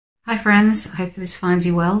Hi friends, I hope this finds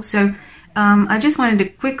you well. So I just wanted to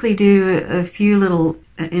quickly do a few little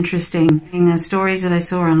interesting stories that I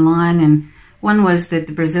saw online, and one was that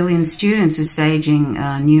the Brazilian students are staging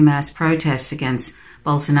new mass protests against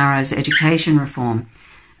Bolsonaro's education reform.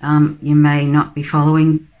 You may not be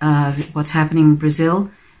following what's happening in Brazil.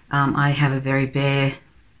 I have a very bare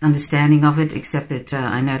understanding of it, except that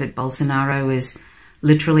I know that Bolsonaro is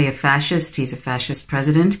literally a fascist. He's a fascist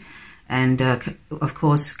president. And, of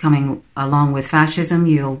course, coming along with fascism,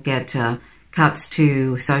 you'll get cuts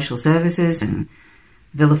to social services and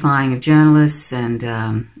vilifying of journalists. And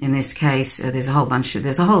in this case, there's a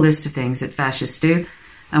whole list of things that fascists do.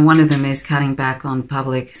 And one of them is cutting back on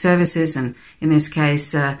public services. And in this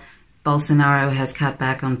case, Bolsonaro has cut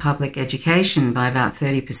back on public education by about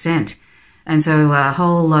 30%. And so a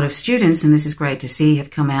whole lot of students, and this is great to see,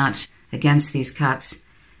 have come out against these cuts.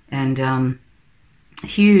 And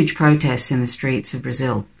huge protests in the streets of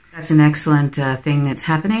Brazil. That's an excellent thing that's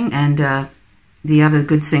happening, and the other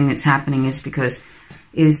good thing that's happening is because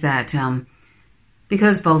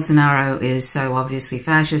Bolsonaro is so obviously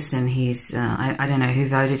fascist, and he's I don't know who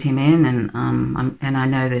voted him in, and I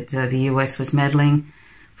know that the US was meddling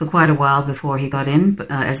for quite a while before he got in,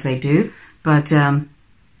 as they do. But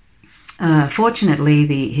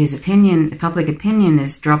fortunately, his public opinion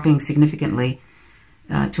is dropping significantly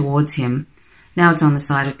towards him. Now it's on the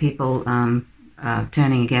side of people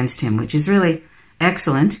turning against him, which is really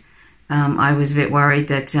excellent. I was a bit worried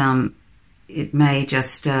that it may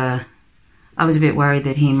just. I was a bit worried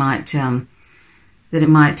that he might that it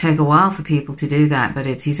might take a while for people to do that. But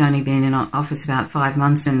he's only been in office about 5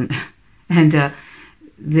 months, and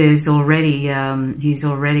there's already he's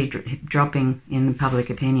already dropping in the public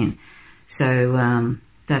opinion. So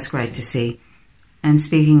that's great to see. And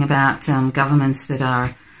speaking about governments that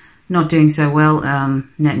are not doing so well,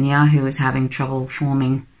 Netanyahu is having trouble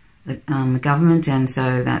forming a government, and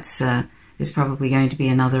so there's probably going to be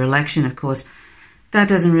another election. Of course, that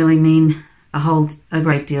doesn't really mean a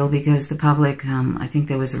great deal, because the public, I think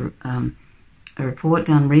there was a report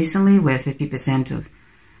done recently where 50% of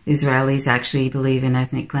Israelis actually believe in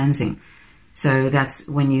ethnic cleansing. So that's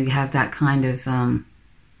when you have that kind of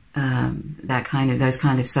those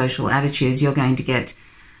kind of social attitudes, you're going to get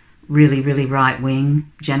really, really right-wing,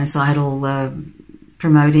 genocidal,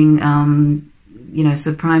 promoting, sort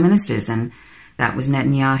of prime ministers. And that was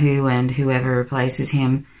Netanyahu, and whoever replaces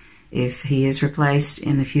him, if he is replaced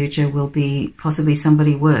in the future, will be possibly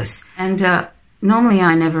somebody worse. And normally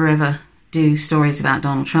I never ever do stories about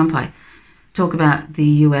Donald Trump. I talk about the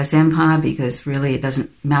US empire, because really it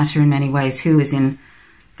doesn't matter in many ways who is in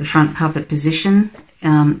the front puppet position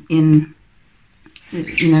in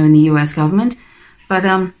the US government. But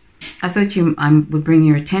I thought I would bring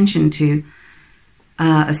your attention to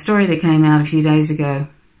a story that came out a few days ago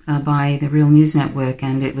by the Real News Network,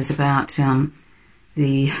 and it was about Jair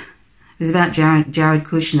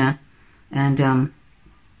Kushner and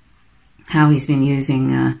how he's been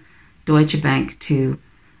using Deutsche Bank to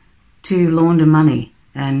launder money,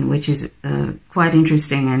 and which is quite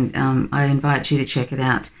interesting, and I invite you to check it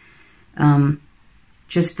out.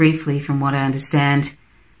 Just briefly, from what I understand,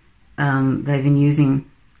 they've been using.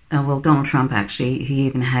 Donald Trump, actually, he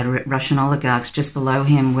even had Russian oligarchs just below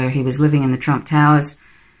him where he was living in the Trump Towers,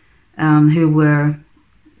 who were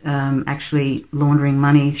actually laundering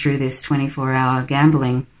money through this 24-hour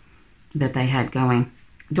gambling that they had going.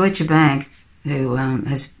 Deutsche Bank, who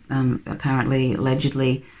has apparently,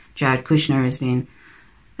 allegedly, Jair Kushner has been,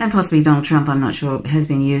 and possibly Donald Trump, I'm not sure, has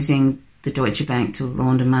been using the Deutsche Bank to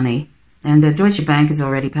launder money. And Deutsche Bank has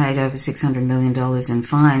already paid over $600 million in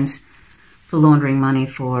fines for laundering money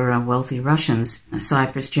for wealthy Russians,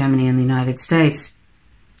 Cyprus, Germany, and the United States.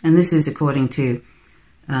 And this is according to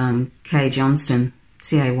Kay Johnston,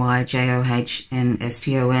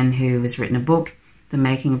 Cayjohnston, who has written a book, The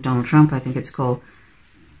Making of Donald Trump, I think it's called.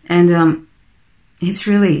 And it's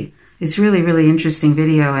really interesting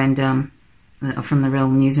video, and from the Real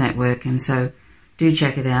News Network, and so do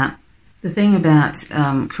check it out. The thing about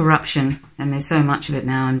corruption, and there's so much of it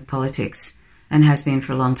now in politics, and has been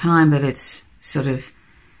for a long time, but it's sort of,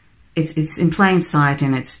 it's in plain sight,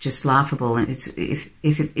 and it's just laughable, and it's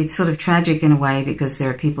sort of tragic in a way, because there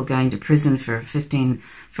are people going to prison for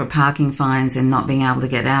parking fines and not being able to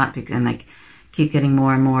get out, and they keep getting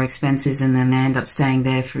more and more expenses, and then they end up staying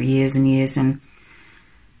there for years and years. And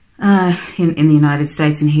in the United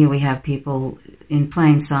States, and here we have people in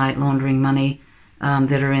plain sight laundering money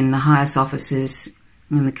that are in the highest offices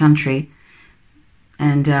in the country.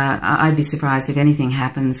 And I'd be surprised if anything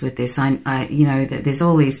happens with this. That there's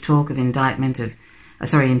all these talk of impeachment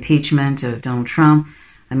of Donald Trump.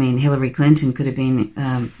 I mean, Hillary Clinton could have been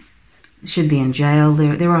should be in jail.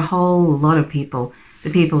 There are a whole lot of people, the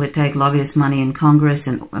people that take lobbyist money in Congress,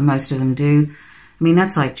 and most of them do. I mean,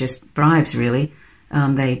 that's like just bribes, really.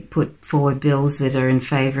 They put forward bills that are in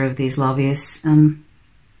favor of these lobbyists. I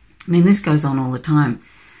mean, this goes on all the time.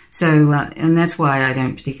 So, and that's why I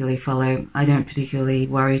don't particularly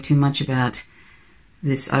worry too much about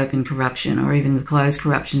this open corruption or even the closed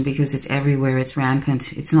corruption, because it's everywhere, it's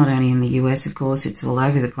rampant. It's not only in the US, of course, it's all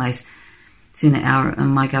over the place. It's in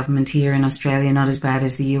my government here in Australia, not as bad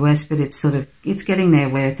as the US, but it's getting there,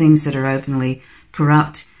 where things that are openly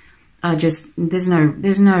corrupt are just, there's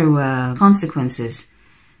no consequences.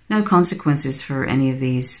 No consequences for any of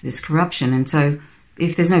this corruption. And so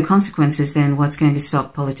if there's no consequences, then what's going to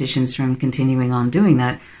stop politicians from continuing on doing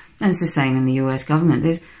that? And it's the same in the US government.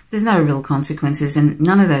 There's no real consequences, and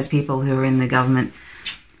none of those people who are in the government,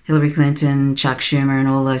 Hillary Clinton, Chuck Schumer, and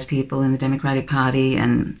all those people in the Democratic Party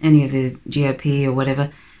and any of the GOP or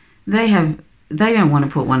whatever, they don't want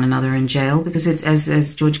to put one another in jail, because it's,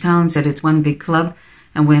 as George Carlin said, it's one big club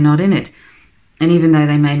and we're not in it. And even though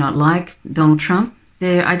they may not like Donald Trump,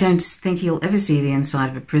 I don't think he'll ever see the inside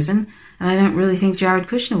of a prison, and I don't really think Jared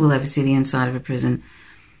Kushner will ever see the inside of a prison.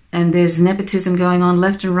 And there's nepotism going on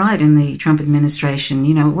left and right in the Trump administration.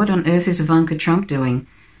 You know, what on earth is Ivanka Trump doing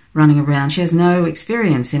running around? She has no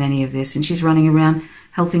experience in any of this, and she's running around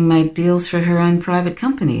helping make deals for her own private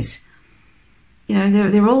companies. You know,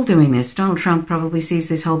 they're all doing this. Donald Trump probably sees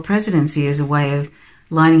this whole presidency as a way of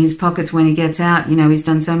lining his pockets when he gets out. You know, he's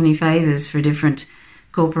done so many favors for different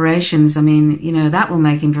corporations. I mean, you know, that will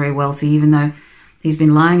make him very wealthy, even though he's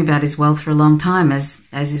been lying about his wealth for a long time, as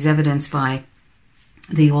is evidenced by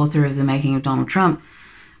the author of The Making of Donald Trump,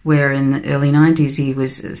 where in the early 90s he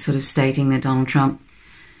was sort of stating that Donald Trump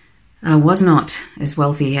was not as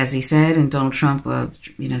wealthy as he said, and Donald Trump,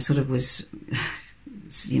 you know, sort of was,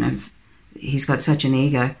 you know, he's got such an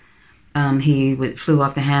ego. He flew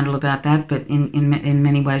off the handle about that, but in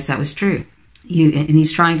many ways that was true. And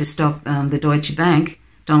he's trying to stop the Deutsche Bank.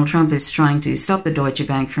 Donald Trump is trying to stop the Deutsche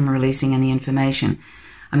Bank from releasing any information.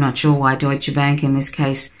 I'm not sure why Deutsche Bank in this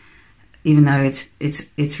case, even though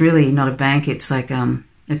it's really not a bank, it's like a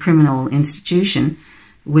criminal institution,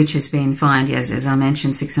 which has been fined, as I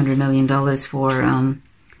mentioned, $600 million for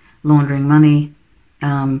laundering money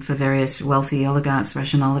for various wealthy oligarchs,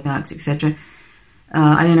 Russian oligarchs, etc.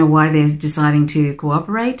 I don't know why they're deciding to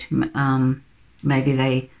cooperate. Maybe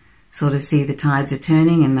they sort of see the tides are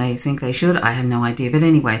turning and they think they should. I have no idea. But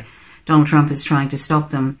anyway, Donald Trump is trying to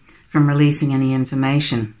stop them from releasing any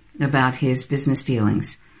information about his business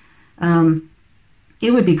dealings.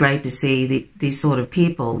 It would be great to see these sort of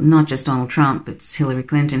people, not just Donald Trump, but Hillary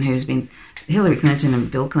Clinton, Hillary Clinton and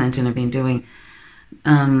Bill Clinton have been doing,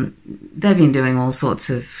 they've been doing all sorts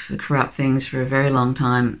of corrupt things for a very long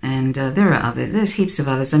time, and there are others. There's heaps of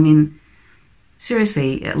others. I mean,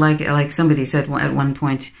 seriously, like somebody said at one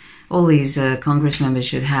point, all these Congress members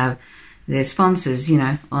should have their sponsors, you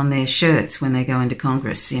know, on their shirts when they go into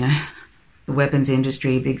Congress. You know, the weapons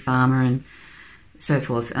industry, Big Pharma, and so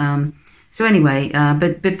forth. So anyway,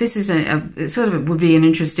 but this is a sort of would be an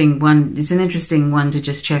interesting one. It's an interesting one to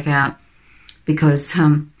just check out, because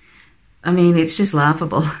I mean, it's just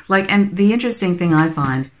laughable. And the interesting thing I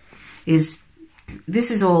find is this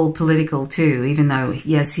is all political too. Even though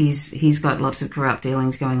yes, he's got lots of corrupt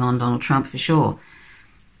dealings going on, Donald Trump for sure.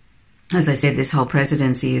 As I said, this whole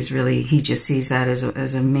presidency is really, he just sees that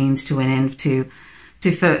as a means to an end to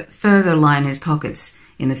further line his pockets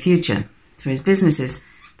in the future for his businesses.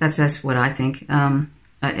 That's what I think. I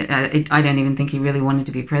don't even think he really wanted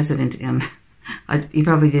to be president. He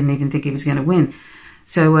probably didn't even think he was going to win.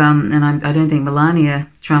 So, and I don't think Melania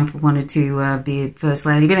Trump wanted to be first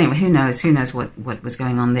lady. But anyway, who knows? Who knows what was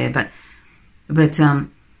going on there? But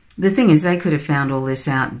the thing is, they could have found all this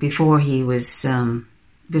out before he was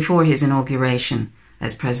before his inauguration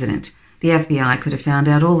as president. The FBI could have found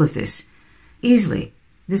out all of this easily.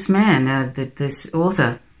 This man, this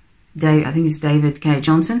author, I think it's David K.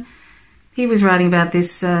 Johnson, he was writing about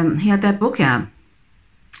this, he had that book out,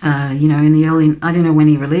 you know, in the early, I don't know when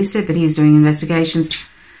he released it, but he's doing investigations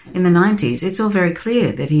in the 90s. It's all very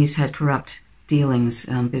clear that he's had corrupt dealings,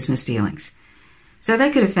 business dealings. So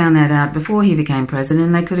they could have found that out before he became president,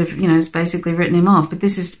 and they could have, you know, basically written him off. But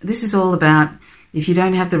this is all about, if you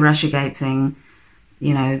don't have the Russiagate thing,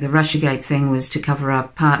 you know, the Russiagate thing was to cover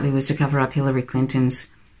up, partly was to cover up Hillary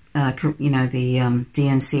Clinton's, you know, the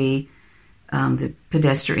DNC, the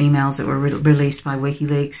Podesta emails that were released by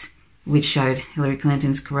WikiLeaks, which showed Hillary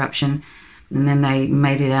Clinton's corruption. And then they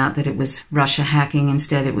made it out that it was Russia hacking.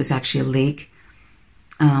 Instead, it was actually a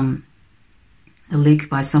leak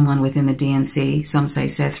by someone within the DNC. Some say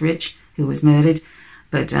Seth Rich, who was murdered.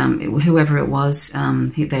 but whoever it was,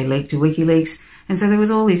 they leaked to WikiLeaks. And so there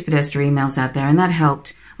was all these podesta emails out there, and that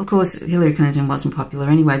helped. Of course, Hillary Clinton wasn't popular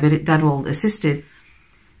anyway, but that all assisted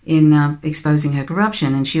in exposing her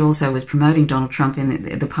corruption. And she also was promoting Donald Trump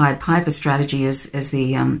in the Pied Piper strategy, as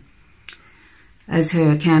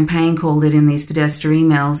her campaign called it in these podesta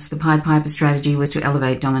emails. The Pied Piper strategy was to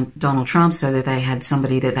elevate Donald Trump so that they had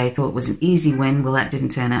somebody that they thought was an easy win. Well, that didn't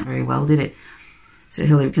turn out very well, did it? So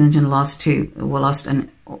Hillary Clinton lost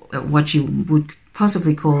what you would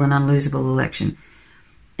possibly call an unlosable election.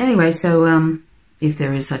 Anyway, so if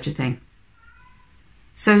there is such a thing.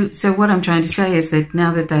 So what I'm trying to say is that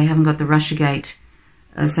now that they haven't got the Russiagate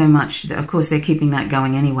so much, of course they're keeping that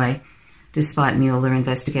going anyway, despite Mueller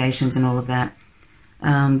investigations and all of that.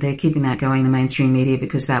 They're keeping that going, the mainstream media,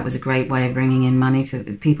 because that was a great way of bringing in money. For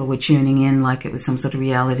people were tuning in like it was some sort of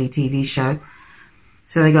reality TV show.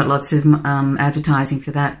 So they got lots of advertising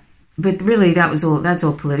for that. But really, that's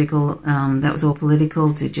all political. That was all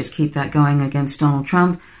political to just keep that going against Donald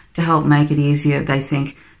Trump, to help make it easier, they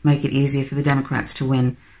think, make it easier for the Democrats to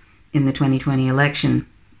win in the 2020 election.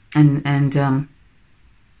 And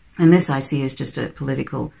this I see as just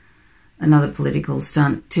another political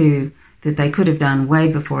stunt too, that they could have done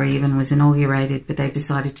way before he even was inaugurated, but they've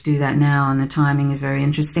decided to do that now, and the timing is very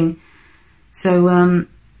interesting. So,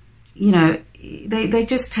 they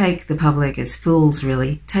just take the public as fools,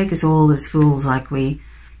 really. Take us all as fools,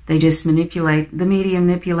 they just manipulate, the media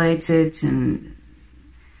manipulates it, and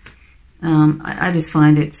I just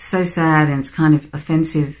find it so sad, and it's kind of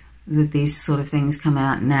offensive that these sort of things come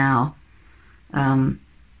out now,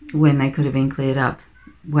 when they could have been cleared up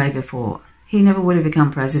way before. He never would have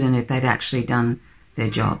become president if they'd actually done their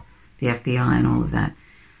job, the FBI and all of that.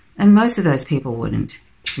 And most of those people wouldn't,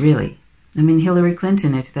 really. I mean, Hillary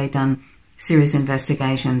Clinton, if they'd done serious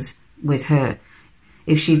investigations with her,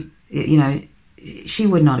 if she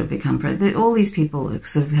would not have become president. All these people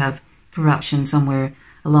sort of have corruption somewhere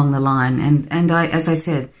along the line. And as I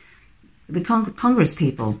said, the Congress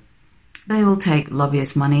people, they all take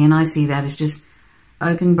lobbyist money, and I see that as just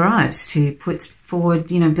open bribes to put forward,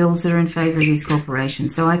 bills that are in favour of these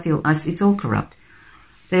corporations. So I feel it's all corrupt.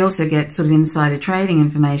 They also get sort of insider trading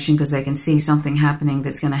information because they can see something happening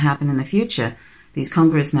that's going to happen in the future, these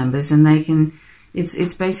Congress members, and they can,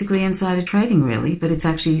 it's basically insider trading really, but it's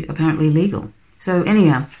actually apparently legal. So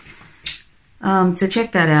anyhow, so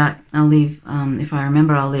check that out. I'll leave, if I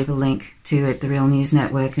remember, I'll leave a link to it, the Real News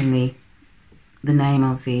Network, and the name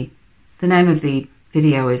of the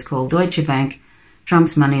video is called Deutsche Bank,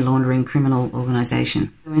 Trump's money laundering criminal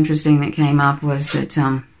organization. So interesting that came up was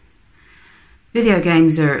that video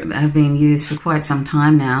games have been used for quite some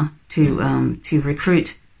time now to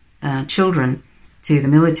recruit children to the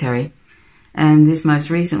military, and this most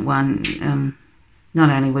recent one not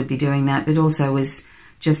only would be doing that, but also was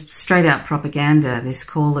just straight out propaganda. This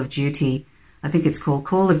Call of Duty, I think it's called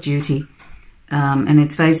Call of Duty, and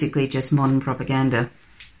it's basically just modern propaganda.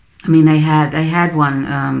 I mean, they had one,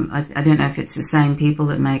 I don't know if it's the same people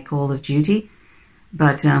that make Call of Duty,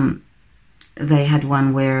 but they had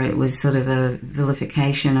one where it was sort of a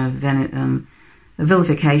vilification of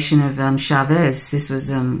Chavez. This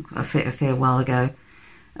was a fair while ago.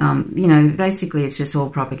 Basically it's just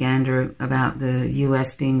all propaganda about the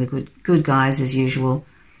US being the good guys as usual.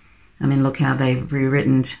 I mean, look how they've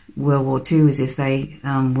rewritten World War II as if they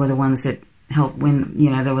were the ones that helped win,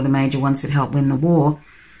 they were the major ones that helped win the war,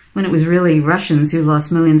 when it was really Russians who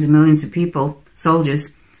lost millions and millions of people,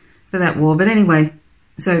 soldiers, for that war. But anyway,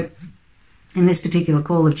 so in this particular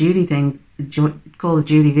Call of Duty thing, Call of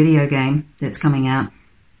Duty video game that's coming out,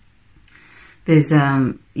 there's,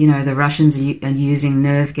 the Russians are using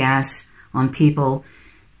nerve gas on people,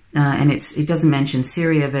 and it doesn't mention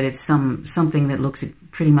Syria, but it's something that looks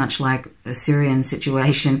pretty much like a Syrian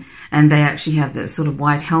situation, and they actually have the sort of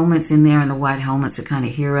white helmets in there, and the white helmets are kind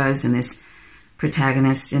of heroes, and this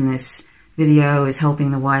protagonist in this video is helping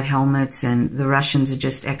the white helmets, and the Russians are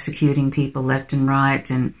just executing people left and right.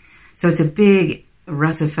 And so it's a big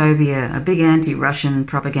Russophobia, a big anti-Russian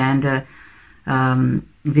propaganda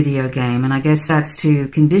video game, and I guess that's to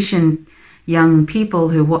condition young people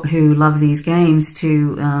who love these games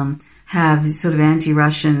to have sort of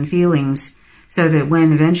anti-Russian feelings, so that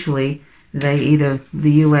when eventually the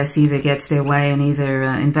US either gets their way and either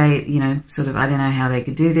invade, sort of, I don't know how they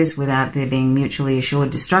could do this without there being mutually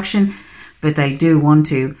assured destruction, but they do want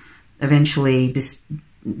to eventually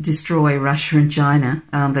destroy Russia and China.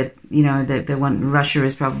 But, they want, Russia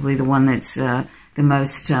is probably the one that's the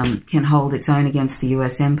most, can hold its own against the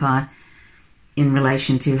US empire in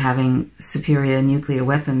relation to having superior nuclear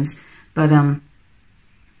weapons. But, when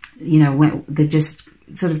they're just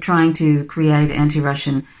sort of trying to create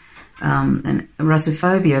anti-Russian and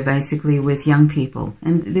Russophobia, basically, with young people.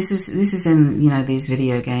 And this is in, these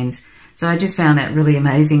video games. So I just found that really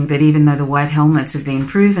amazing, that even though the white helmets have been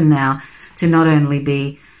proven now to not only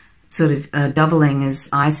be sort of doubling as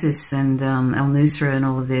ISIS and al-Nusra and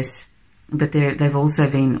all of this, but they've also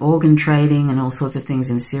been organ trading and all sorts of things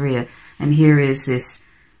in Syria. And here is this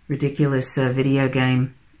ridiculous video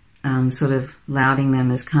game sort of lauding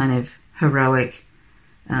them as kind of heroic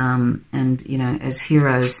and, as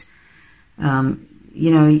heroes.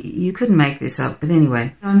 You couldn't make this up. But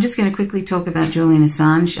anyway, I'm just going to quickly talk about Julian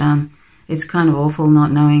Assange. It's kind of awful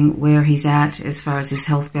not knowing where he's at as far as his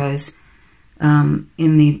health goes. In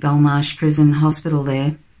the Belmarsh prison hospital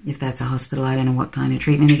there, if that's a hospital, I don't know what kind of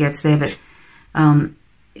treatment he gets there, but,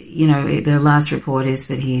 the last report is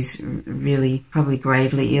that he's really probably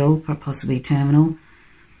gravely ill, possibly terminal.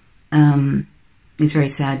 It's very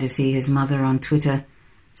sad to see his mother on Twitter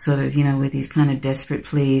sort of, with these kind of desperate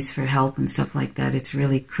pleas for help and stuff like that. It's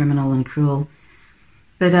really criminal and cruel.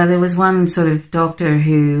 But there was one sort of doctor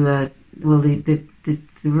who,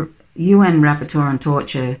 the UN Rapporteur on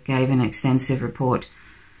Torture gave an extensive report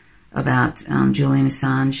about Julian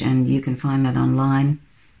Assange, and you can find that online.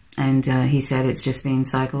 And he said it's just been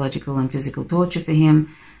psychological and physical torture for him,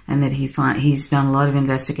 and that he's done a lot of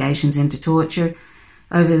investigations into torture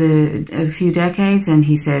over a few decades, and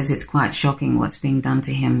he says it's quite shocking what's being done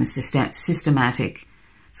to him, a systematic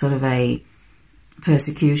sort of a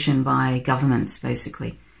persecution by governments,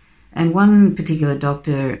 basically. And one particular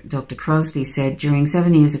doctor, Dr. Crosby, said during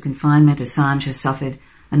 7 years of confinement, Assange has suffered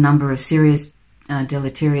a number of serious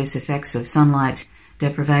deleterious effects of sunlight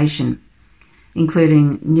deprivation,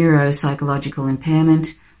 including neuropsychological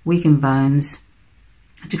impairment, weakened bones,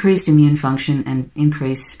 decreased immune function, and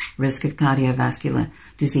increased risk of cardiovascular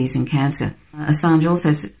disease and cancer. Assange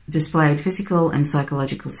also displayed physical and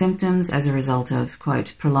psychological symptoms as a result of,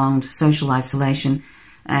 quote, prolonged social isolation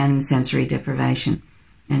and sensory deprivation,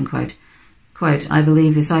 end quote. Quote, I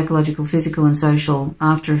believe the psychological, physical, and social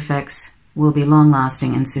after effects will be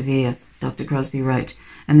long-lasting and severe, Dr. Crosby wrote.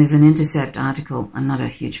 And there's an Intercept article. I'm not a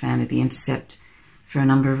huge fan of the Intercept for a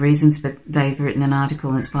number of reasons, but they've written an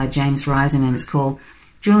article, and it's by James Risen, and it's called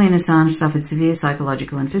Julian Assange Suffered Severe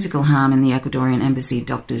Psychological and Physical Harm in the Ecuadorian Embassy,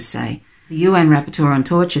 Doctors Say. The UN Rapporteur on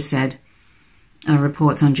Torture said,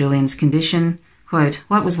 reports on Julian's condition, quote,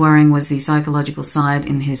 what was worrying was the psychological side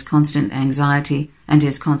in his constant anxiety.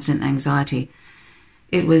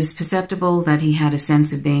 It was perceptible that he had a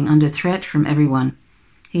sense of being under threat from everyone.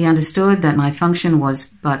 He understood that my function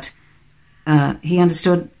was, but it's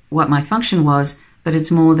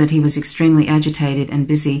more that he was extremely agitated and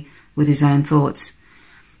busy with his own thoughts.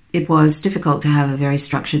 It was difficult to have a very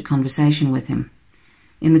structured conversation with him.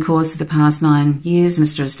 In the course of the past 9 years,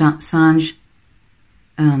 Mr. Assange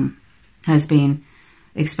has been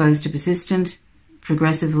exposed to persistent,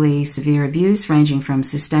 progressively severe abuse, ranging from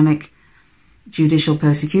systemic judicial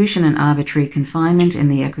persecution and arbitrary confinement in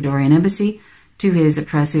the Ecuadorian embassy to his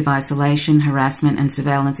oppressive isolation, harassment, and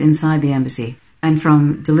surveillance inside the embassy, and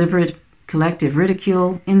from deliberate collective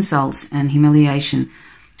ridicule, insults, and humiliation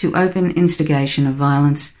to open instigation of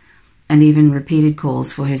violence and even repeated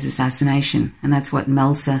calls for his assassination. And that's what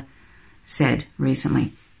Melsa said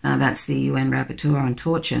recently. That's the UN Rapporteur on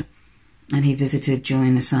Torture, and he visited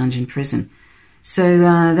Julian Assange in prison. So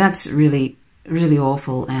that's really, really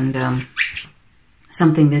awful, and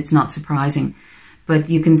something that's not surprising. But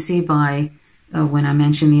you can see by when I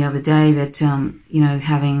mentioned the other day that,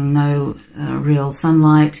 having no real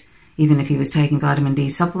sunlight, even if he was taking vitamin D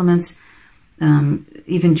supplements,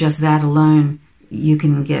 even just that alone, you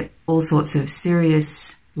can get all sorts of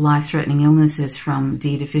serious life-threatening illnesses from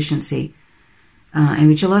D deficiency, in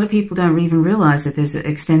which a lot of people don't even realize that there's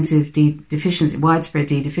extensive D deficiency, widespread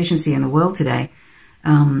D deficiency in the world today.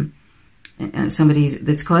 Somebody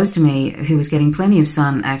that's close to me who was getting plenty of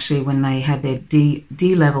sun, actually, when they had their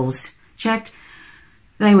D levels checked,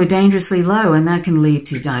 they were dangerously low, and that can lead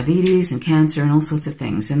to diabetes and cancer and all sorts of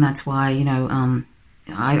things. And that's why,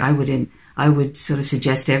 I would sort of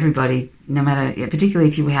suggest to everybody, no matter, particularly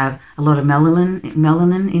if you have a lot of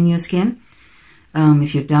melanin in your skin,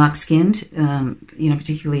 if you're dark-skinned,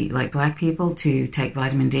 particularly like black people, to take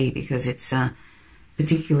vitamin D, because it's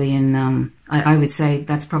particularly in, I would say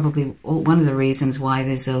that's probably one of the reasons why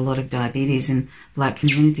there's a lot of diabetes in black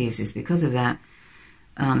communities, is because of that.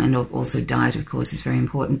 And also diet, of course, is very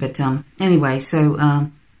important. But anyway,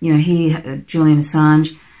 so, Julian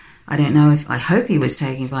Assange, I don't know I hope he was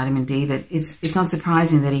taking vitamin D, but it's not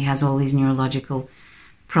surprising that he has all these neurological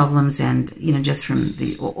problems, and, just from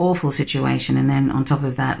the awful situation. And then on top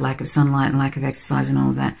of that, lack of sunlight and lack of exercise and all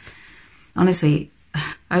of that. Honestly,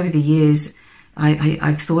 over the years,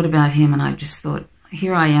 I've thought about him, and I just thought,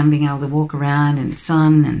 here I am being able to walk around in the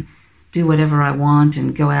sun and do whatever I want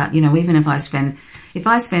and go out. Even if I spend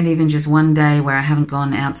even just one day where I haven't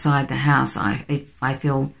gone outside the house, I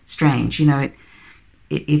feel strange.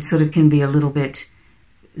 It sort of can be a little bit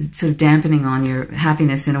sort of dampening on your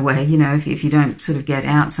happiness in a way, if you don't sort of get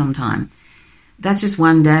out sometime. That's just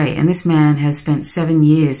one day. And this man has spent 7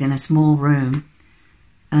 years in a small room,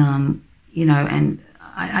 and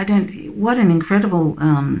what an incredible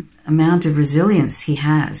amount of resilience he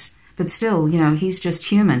has. But still, he's just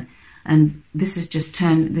human. And this has just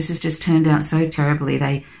turned out so terribly.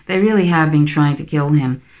 They really have been trying to kill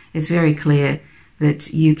him. It's very clear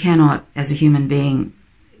that you cannot, as a human being,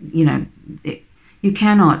 you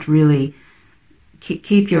cannot really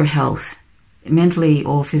keep your health mentally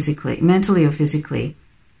or physically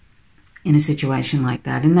in a situation like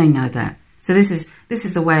that, and they know that. So this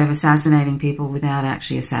is the way of assassinating people without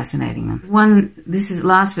actually assassinating them. This is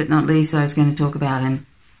last but not least I was going to talk about, and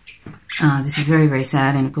this is very, very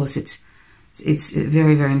sad, and of course it's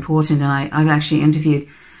very, very important. And I've actually interviewed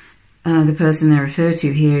the person they refer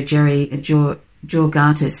to here,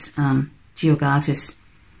 Georgatis.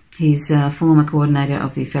 He's a former coordinator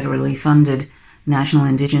of the federally funded National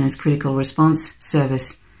Indigenous Critical Response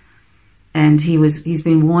Service, and he's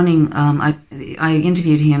been warning. I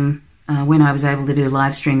interviewed him when I was able to do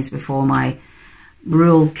live streams before my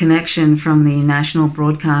rural connection from the national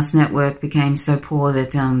broadcast network became so poor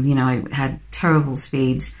that I had terrible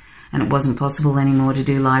speeds, and it wasn't possible anymore to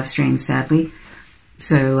do live streams, sadly.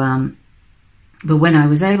 So, but when I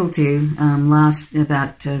was able to,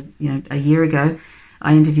 about a year ago,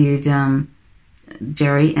 I interviewed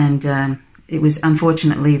Jerry, and it was,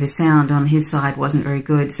 unfortunately, the sound on his side wasn't very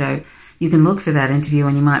good. So you can look for that interview,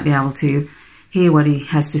 and you might be able to hear what he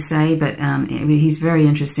has to say. But he's very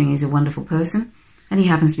interesting. He's a wonderful person, and he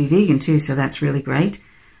happens to be vegan too, so that's really great.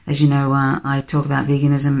 As you know, I talk about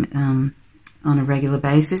veganism on a regular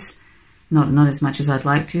basis. Not as much as I'd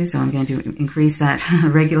like to, so I'm going to increase that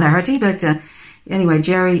regularity. But anyway,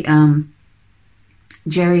 Jerry,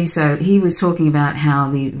 so he was talking about how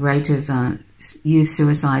the rate of youth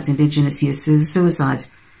suicides, Indigenous youth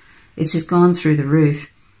suicides, it's just gone through the roof.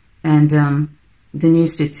 And the new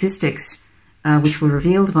statistics, which were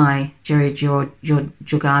revealed by Jerry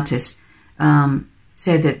Georgatis,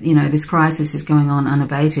 said that, this crisis is going on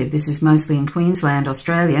unabated. This is mostly in Queensland,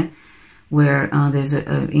 Australia, where there's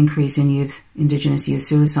an increase in Indigenous youth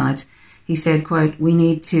suicides. He said, quote, "We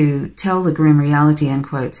need to tell the grim reality," end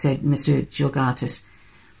quote, said Mr. Georgatis,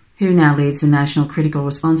 who now leads the National Critical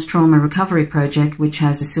Response Trauma Recovery Project, which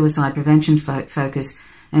has a suicide prevention focus.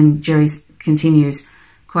 And Jerry continues,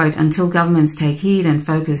 quote, "Until governments take heed and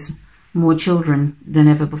focus, more children than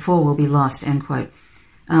ever before will be lost," end quote.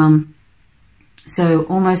 So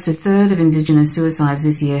almost a third of Indigenous suicides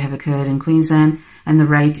this year have occurred in Queensland, and the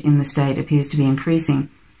rate in the state appears to be increasing.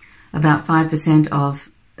 About 5% of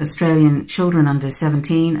Australian children under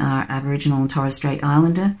 17 are Aboriginal and Torres Strait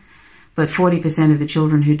Islander, but 40% of the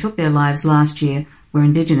children who took their lives last year were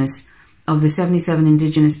Indigenous. Of the 77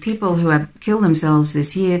 Indigenous people who have killed themselves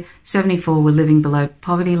this year, 74 were living below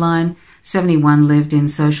poverty line, 71 lived in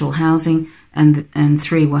social housing, and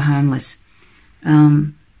 3 were homeless.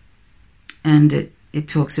 And it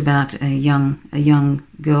talks about a young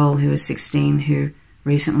girl who was 16 who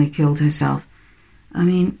recently killed herself. I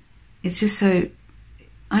mean, it's just so,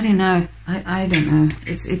 I don't know. I don't know.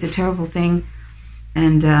 It's a terrible thing,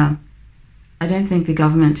 and I don't think the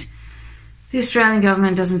Australian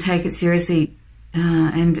government doesn't take it seriously.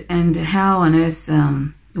 And how on earth,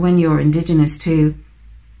 when you're Indigenous too,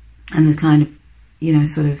 and the kind of,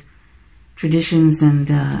 sort of traditions and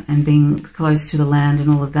being close to the land and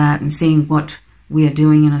all of that, and seeing what we are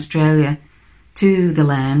doing in Australia to the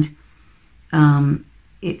land,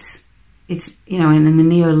 it's and in the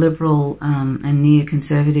neoliberal and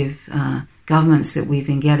neoconservative governments that we've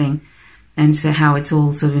been getting, and so how it's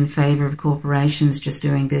all sort of in favour of corporations just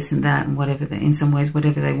doing this and that and whatever in some ways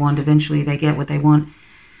whatever they want, eventually they get what they want.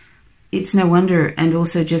 It's no wonder, and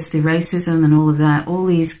also just the racism and all of that, all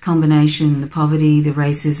these combination, the poverty, the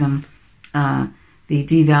racism, the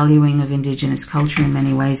devaluing of Indigenous culture in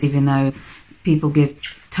many ways, even though people give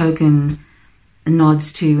token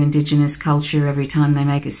nods to Indigenous culture every time they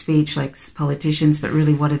make a speech, like politicians, but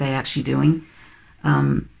really what are they actually doing?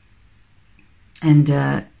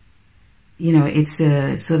 It's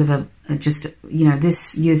a sort of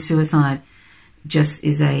this youth suicide just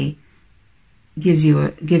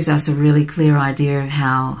gives us a really clear idea of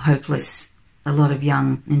how hopeless a lot of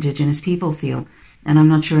young Indigenous people feel. And I'm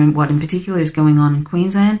not sure what in particular is going on in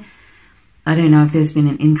Queensland, I don't know if there's been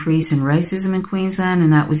an increase in racism in Queensland,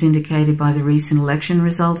 and that was indicated by the recent election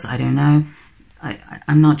results. I don't know.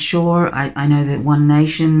 I'm not sure. I know that One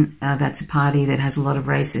Nation, that's a party that has a lot of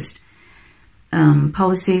racist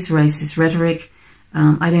policies, racist rhetoric.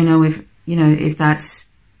 I don't know if that's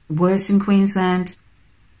worse in Queensland.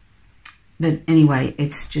 But anyway,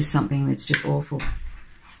 it's just something that's just awful.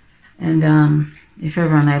 And if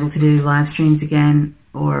ever I'm able to do live streams again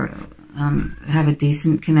or have a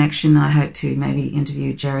decent connection, I hope to maybe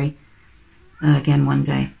interview Jerry again one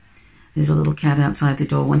day. There's a little cat outside the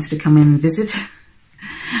door, wants to come in and visit.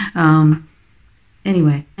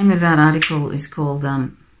 Anyway, the name of that article is called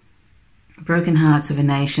Broken Hearts of a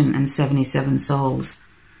Nation and 77 Souls.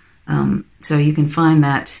 So you can find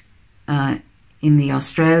that in the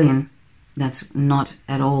Australian. That's not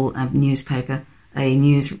at all a newspaper, a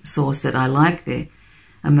news source that I like. They're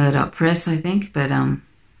a Murdoch Press, I think, but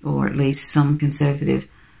or at least some conservative.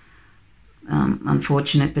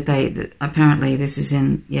 Unfortunate, but apparently this is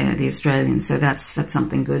in the Australian, so that's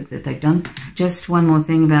something good that they've done. Just one more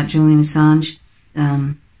thing about Julian Assange.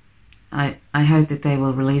 I hope that they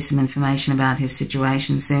will release some information about his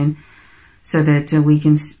situation soon, so that we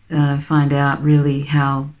can find out really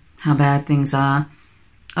how bad things are.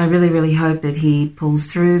 I really hope that he pulls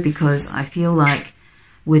through, because I feel like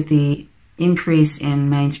with the increase in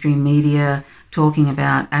mainstream media talking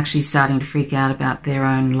about actually starting to freak out about their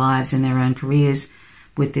own lives and their own careers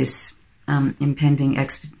with this impending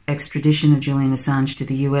extradition of Julian Assange to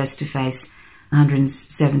the US to face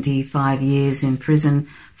 175 years in prison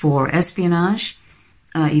for espionage,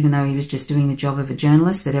 even though he was just doing the job of a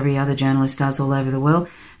journalist that every other journalist does all over the world.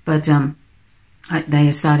 But they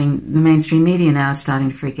are starting, the mainstream media now is starting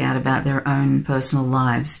to freak out about their own personal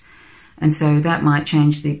lives. And so that might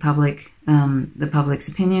change the public's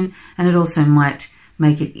opinion, and it also might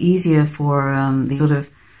make it easier for the sort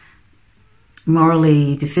of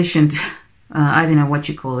morally deficient, I don't know what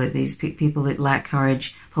you call it, these people that lack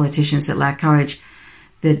courage, politicians that lack courage,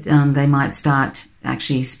 that they might start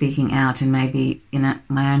actually speaking out, and maybe in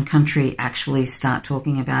my own country actually start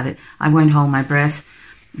talking about it. I won't hold my breath,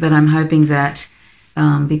 but I'm hoping that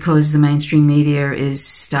because the mainstream media is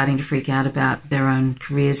starting to freak out about their own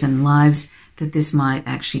careers and lives, that this might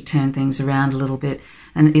actually turn things around a little bit.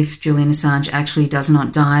 And if Julian Assange actually does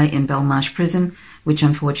not die in Belmarsh prison, which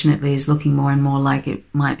unfortunately is looking more and more like it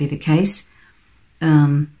might be the case,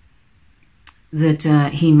 that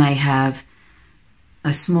he might have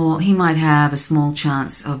a small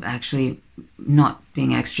chance of actually not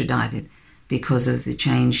being extradited because of the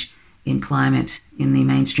change in climate in the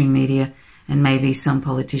mainstream media. And maybe some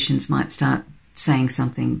politicians might start saying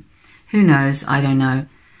something. Who knows? I don't know.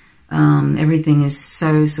 Everything is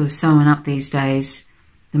so sewn up these days.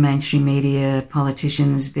 The mainstream media,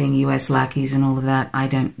 politicians being US lackeys and all of that. I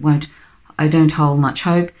don't hold much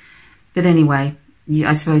hope. But anyway,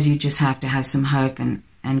 I suppose you just have to have some hope and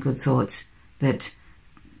good thoughts that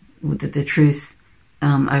the truth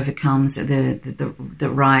overcomes,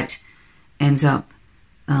 the right ends up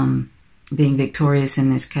being victorious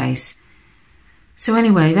in this case. So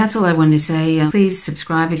anyway, that's all I wanted to say. Please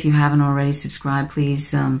subscribe if you haven't already subscribed.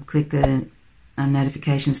 Please click the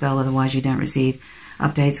notifications bell, otherwise you don't receive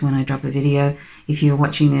updates when I drop a video. If you're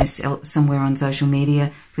watching this somewhere on social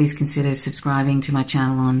media, please consider subscribing to my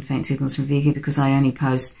channel on Faint Signals from Vega, because I only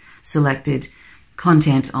post selected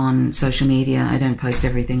content on social media. I don't post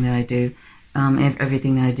everything that I do.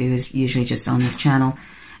 Everything that I do is usually just on this channel.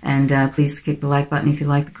 And please click the like button if you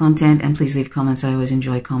like the content, and please leave comments. I always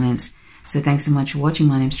enjoy comments. So thanks so much for watching.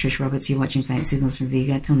 My name's Trish Roberts. You're watching Faint Signals from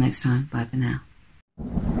Vega. Till next time. Bye for now.